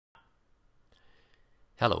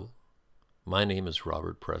Hello, my name is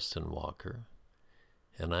Robert Preston Walker,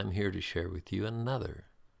 and I'm here to share with you another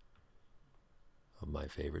of my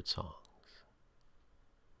favorite songs.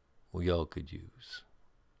 We all could use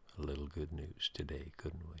a little good news today,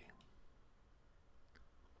 couldn't we?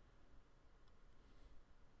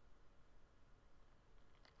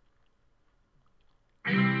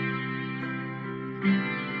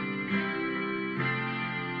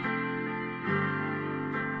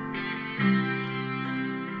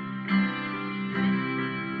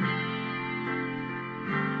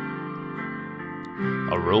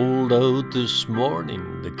 I rolled out this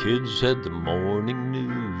morning, the kids had the morning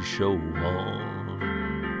news show on.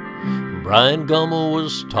 Brian Gummel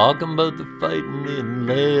was talking about the fighting in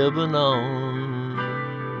Lebanon.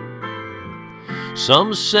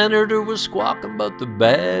 Some senator was squawking about the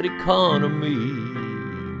bad economy.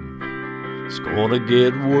 It's gonna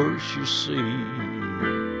get worse, you see.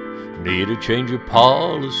 Need a change of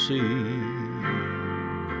policy.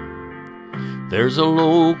 There's a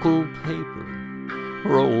local paper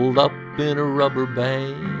rolled up in a rubber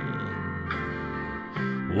band.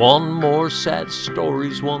 One more sad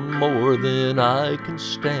story's one more than I can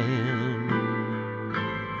stand.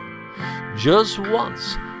 Just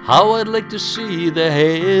once, how I'd like to see the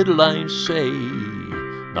headlines say,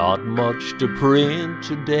 not much to print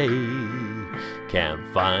today. Can't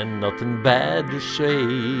find nothing bad to say,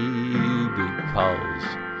 because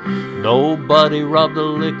nobody robbed a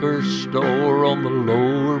liquor store on the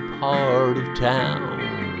lower part of town.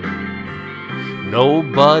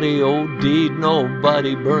 Nobody OD'd,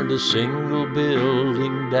 nobody burned a single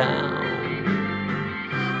building down.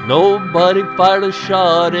 Nobody fired a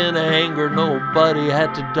shot in anger, nobody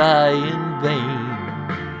had to die in vain.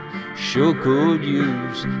 Sure could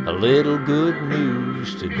use a little good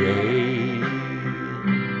news today.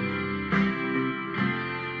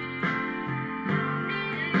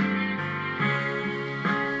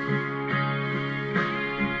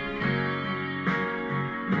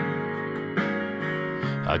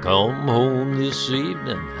 I come home this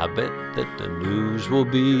evening, I bet that the news will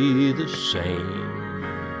be the same.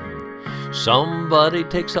 Somebody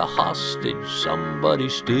takes a hostage, somebody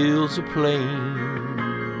steals a plane.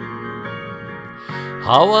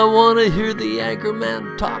 How I want to hear the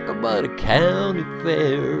anchorman talk about a county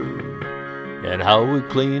fair, and how we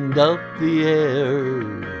cleaned up the air,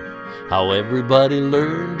 how everybody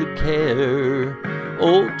learned to care.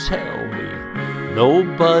 Oh, tell me,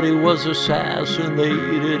 nobody was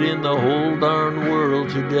assassinated in the whole darn world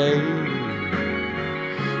today.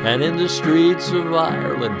 And in the streets of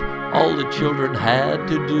Ireland, all the children had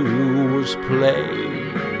to do was play.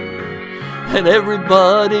 And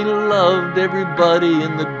everybody loved everybody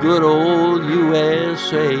in the good old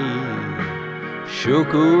USA. Sure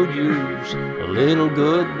could use a little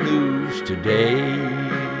good news today.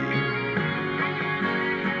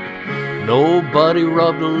 Nobody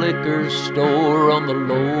robbed a liquor store on the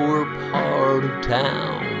lower part of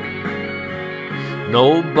town.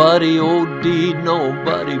 Nobody OD'd,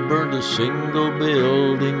 nobody burned a single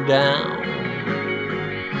building down.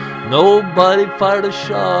 Nobody fired a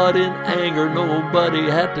shot in anger, nobody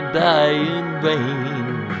had to die in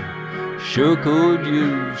vain. Sure could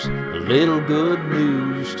use a little good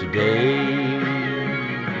news today.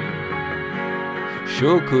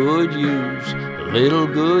 Sure could use a little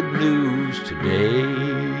good news today.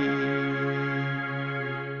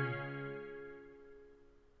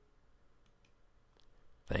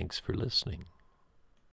 Thanks for listening.